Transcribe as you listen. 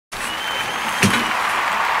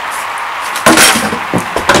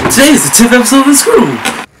Today is the 10th episode of Inscrustable.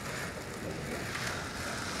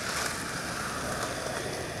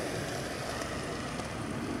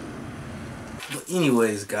 But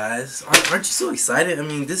anyways, guys, aren't you so excited? I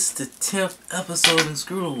mean, this is the 10th episode of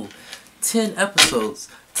Inscrustable. 10 episodes.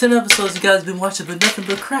 10 episodes you guys have been watching, but nothing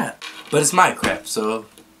but crap. But it's my crap, so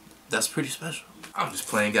that's pretty special. I'm just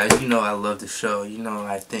playing, guys. You know I love the show. You know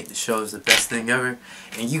I think the show is the best thing ever.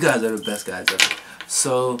 And you guys are the best guys ever.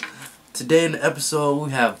 So, today in the episode,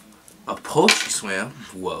 we have a poetry slam.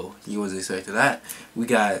 Whoa, you wasn't expecting that. We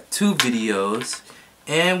got 2 videos.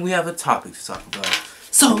 And we have a topic to talk about.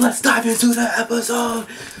 So, let's dive into the episode.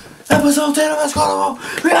 Episode 10 of Inscrustable.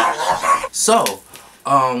 So,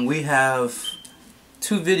 we have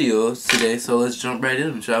 2 videos today. So, let's jump right in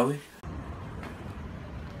them, shall we?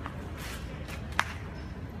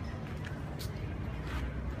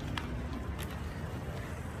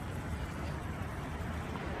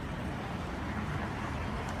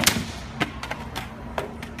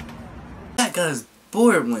 That guy's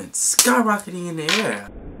board went skyrocketing in the air.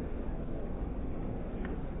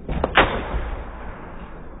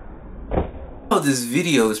 Oh, this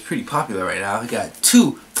video is pretty popular right now. It got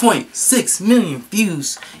 2.6 million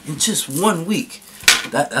views in just 1 week.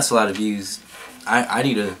 That's a lot of views. I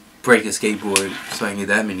need to break a skateboard so I can get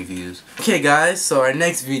that many views. Okay, guys, so our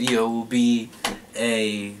next video will be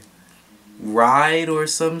a ride or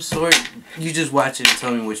some sort. You just watch it and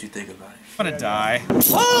tell me what you think about it. I'm gonna die.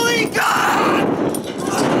 Holy God!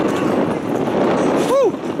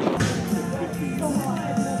 Woo!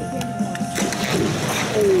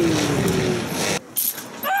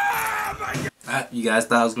 You guys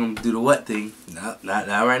thought I was gonna do the what thing? No, not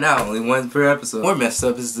right now. Only one per episode. More messed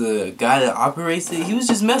up is the guy that operates it. He was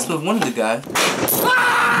just messing with one of the guys.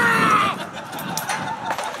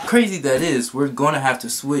 Crazy that is, we're gonna have to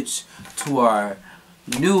switch to our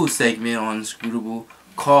new segment on Inscrustable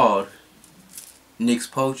called Nick's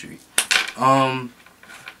Poetry. I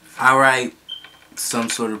write some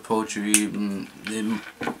sort of poetry.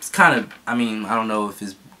 It's kind of, I mean, I don't know if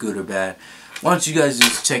it's good or bad. Why don't you guys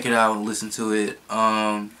just check it out and listen to it.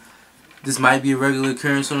 This might be a regular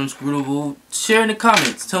occurrence on Inscrustable. Share in the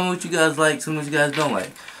comments. Tell me what you guys like, tell me what you guys don't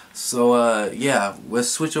like. So, yeah, let's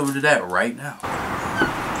switch over to that right now.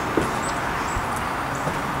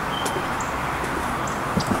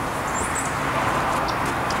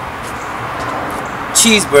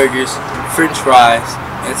 Cheeseburgers, french fries,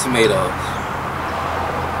 and tomatoes.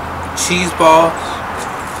 Cheese balls,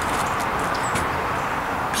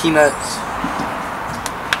 peanuts,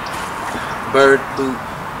 bird poop,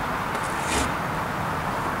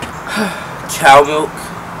 cow milk,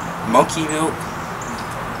 monkey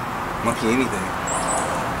anything.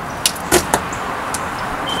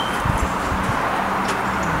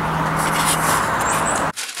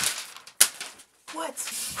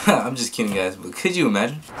 I'm just kidding, guys, but could you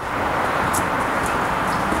imagine?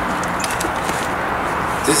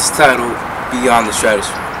 This is titled Beyond the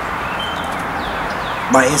Stratosphere.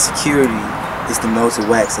 My insecurity is the melted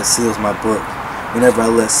wax that seals my book. Whenever I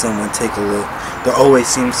let someone take a look, there always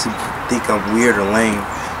seems to think I'm weird or lame,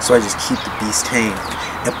 so I just keep the beast tame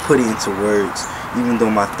and put it into words, even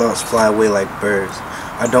though my thoughts fly away like birds.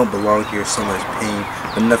 I don't belong here, so much pain,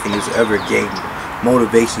 but nothing is ever gained.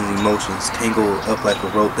 Motivations, emotions, tangled up like a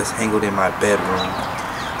rope that's tangled in my bedroom.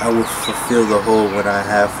 I will fulfill the whole when I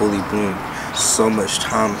have fully bloomed. So much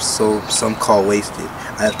time, so some call wasted.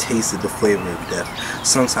 I have tasted the flavor of death.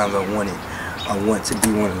 Sometimes I want to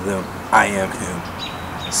be one of them. I am him.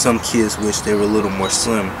 Some kids wish they were a little more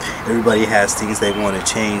slim. Everybody has things they want to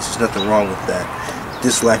change. There's nothing wrong with that.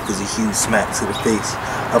 This life is a huge smack to the face.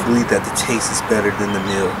 I believe that the taste is better than the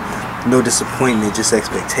meal. No disappointment, just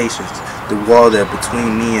expectations. The wall that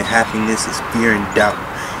between me and happiness is fear and doubt.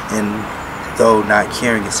 And though not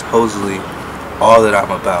caring is supposedly all that I'm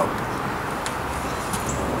about.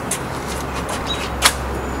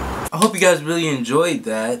 I hope you guys really enjoyed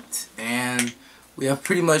that. And we have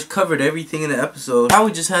pretty much covered everything in the episode. Now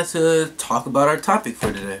we just have to talk about our topic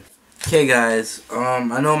for today. Okay, guys.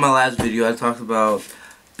 I know in my last video I talked about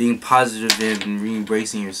being positive and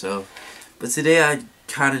re-embracing yourself. But today I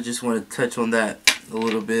kind of just want to touch on that a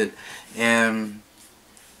little bit, and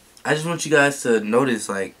I just want you guys to notice,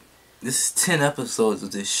 like, this is 10 episodes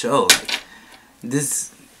of this show. Like,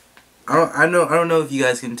 this, I don't know if you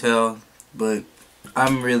guys can tell, but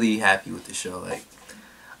I'm really happy with the show. Like,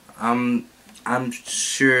 I'm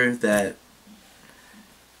sure that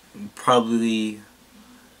I'm probably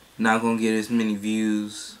not gonna get as many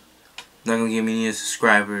views, not gonna get many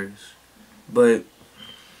subscribers, but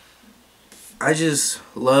I just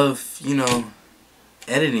love, you know,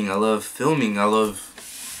 editing. I love filming.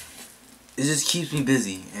 it just keeps me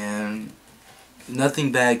busy, and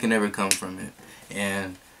nothing bad can ever come from it.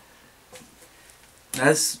 And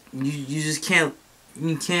that's you just can't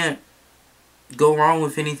go wrong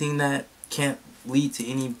with anything that can't lead to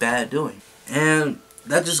any bad doing. And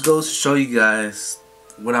that just goes to show you guys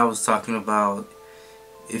what I was talking about.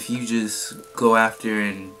 If you just go after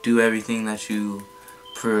and do everything that you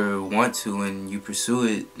want to and you pursue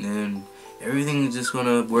it, then everything is just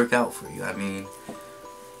gonna work out for you. I mean,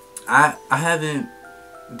 I haven't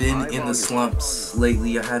been in the slumps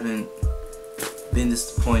lately. I haven't been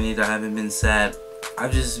disappointed. I haven't been sad.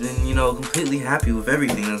 I've just been, you know, completely happy with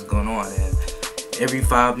everything that's going on. And every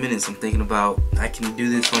 5 minutes I'm thinking about, I can do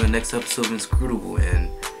this on the next episode of Inscrustable, and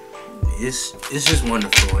it's just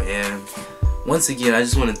wonderful. And once again, I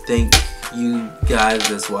just want to thank you guys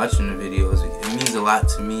that's watching the videos. It means a lot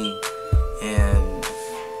to me, and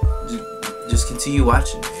just continue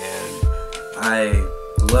watching. And I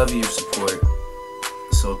love your support,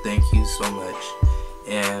 so thank you so much.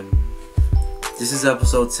 And this is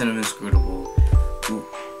episode 10 of Inscrustable.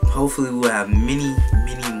 Hopefully we'll have many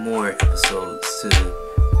more episodes to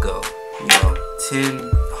go. You know, 10,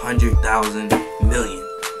 100,000, million.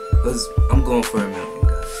 I'm going for 1 million,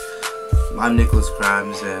 guys. I'm Nicholas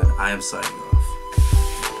Crimes, and I am signing.